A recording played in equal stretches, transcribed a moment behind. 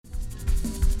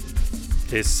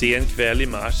Det är sen kväll i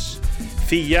mars.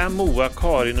 Fia, Moa,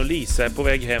 Karin och Lisa är på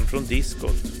väg hem från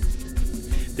diskot.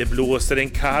 Det blåser en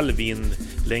kall vind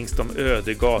längs de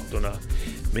öde gatorna,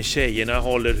 men tjejerna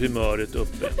håller humöret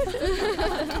uppe.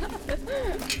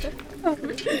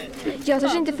 Jag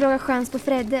törs inte fråga chans på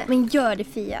Fredde. Men gör det,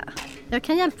 Fia. Jag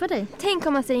kan hjälpa dig. Tänk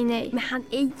om han säger nej. Men han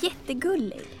är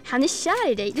jättegullig. Han är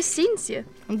kär i dig, det syns ju.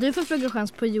 Om du får fråga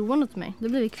chans på Johan åt mig, då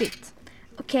blir vi kvitt.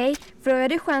 Okej, frågar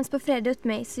du chans på Fredde åt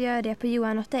mig så gör jag det på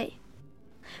Johan åt dig.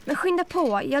 Men skynda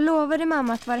på, jag lovade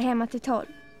mamma att vara hemma till 12.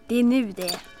 Det är nu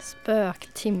det.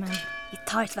 Spöktimmen. Vi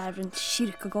tar ett varv runt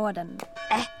kyrkogården.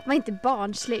 Var inte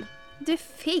barnslig. Du är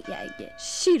feg.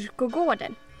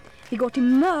 Kyrkogården. Vi går till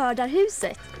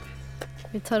Mördarhuset.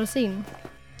 Vi tar oss in.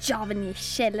 Jag vill ner i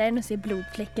källaren och se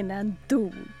blodfläcken när han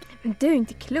dog. Men du är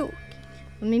inte klok.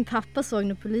 Och min pappa såg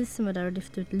när polisen var där och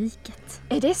lyfte ut liket.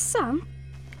 Är det sant?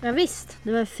 Ja visst,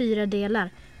 det var 4 delar.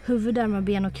 Huvud, armar,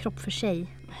 ben och kropp för sig.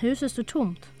 Huset stod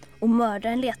tomt. Och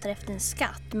mördaren letar efter en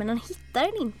skatt, men han hittar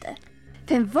den inte.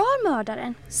 Vem var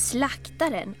mördaren?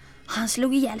 Slaktaren. Han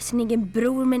slog ihjäl sin egen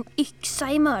bror med en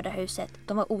yxa i mördarhuset.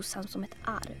 De var osams som ett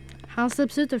arv. Han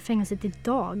släpps ut ur fängelset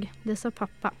idag, det sa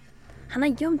pappa. Han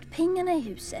har gömt pengarna i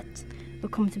huset.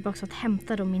 Och kommer tillbaka för att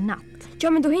hämta dem i natt. Ja,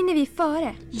 men då hinner vi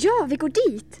före. Ja, vi går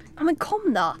dit. Ja, men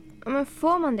kom då. Ja, men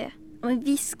får man det? Ja, men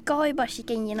vi ska ju bara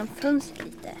kika in genom fönstret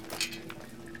lite.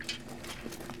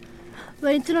 Var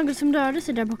det inte något som rörde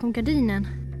sig där bakom gardinen?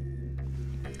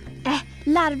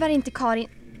 Larvar inte, Karin.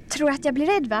 Tror att jag blir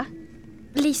rädd, va?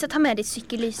 Lisa, ta med ditt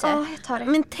cykellyse. Ja, jag tar det.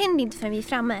 Men tänd inte förrän vi är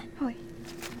framme. Oj.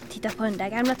 Titta på den där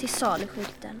gamla till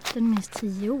saluskylten. Den är minst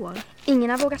 10 år. Ingen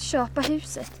har vågat köpa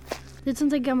huset. Det är ett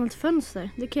sånt där gammalt fönster.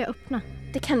 Det kan jag öppna.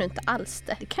 Det kan du inte alls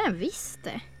det. Det kan jag visst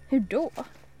det. Hur då?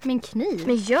 Med en kniv.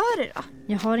 Men gör det då.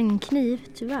 Jag har ingen kniv,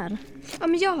 tyvärr. Ja,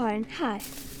 men jag har en här.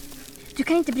 Du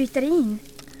kan inte bryta dig in.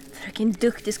 Fröken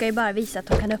Duktig ska ju bara visa att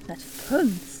hon kan öppna ett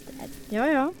fönster.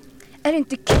 Ja. Är du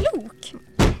inte klok?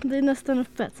 Det är nästan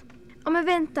öppet. Ja, men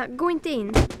vänta. Gå inte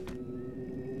in.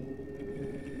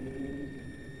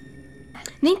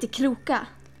 Ni är inte kloka.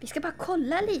 Vi ska bara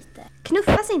kolla lite.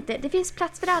 Knuffas inte. Det finns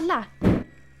plats för alla.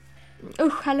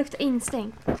 Usch, här luktar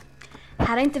instängt. Här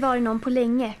har inte varit någon på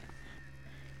länge.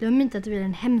 Glöm inte att det blir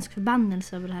en hemsk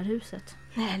förbannelse över det här huset.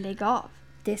 Nej, lägg av.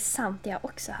 Det är sant, jag har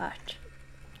också hört.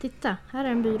 Titta, här är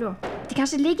en byrå. Det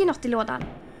kanske ligger något i lådan.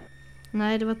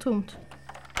 Nej, det var tomt.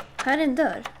 Här är en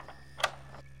dörr.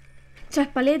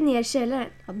 Trappan led ner i källaren.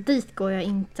 Ja, dit går jag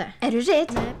inte. Är du rädd?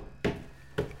 Nej.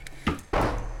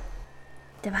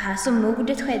 Det var här som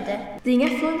mordet skedde. Det är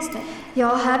inga fönster.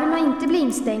 Ja, här vill man inte bli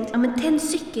instängd. Ja, men tänd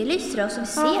cykellyser då så vi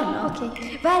ser något.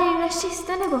 Okej. Vad är det i den där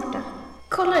kistan där borta?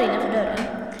 Kolla innanför dörren.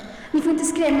 Ni får inte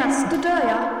skrämmas, då dör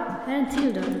jag. Här är en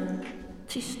till dörr.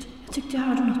 Tyst, jag tyckte jag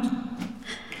hörde något.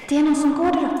 Det är någon som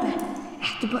går där uppe.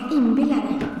 Du bara inbillar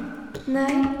dig.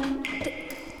 Nej.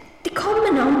 Det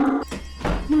kommer någon.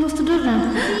 Nu måste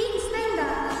dörren. Vi är instängda.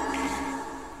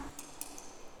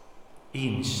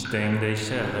 Instängda i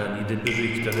källaren i det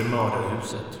beryktade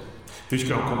Mördarhuset. Hur ska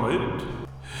de komma ut?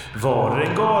 Var det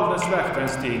den galna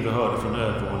svärtarens steg vi hörde från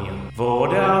övervåningen?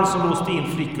 Var det han som låste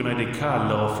in flickorna i det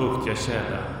kalla och fuktiga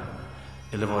källaren?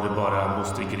 Eller var det bara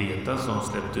moster Greta som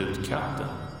släppte ut katten?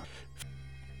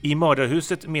 I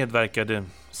Mördarhuset medverkade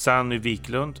Sanny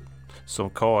Wiklund som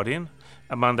Karin,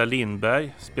 Amanda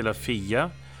Lindberg spelar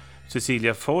Fia,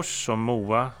 Cecilia Fors som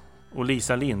Moa och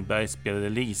Lisa Lindberg spelade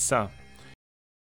Lisa.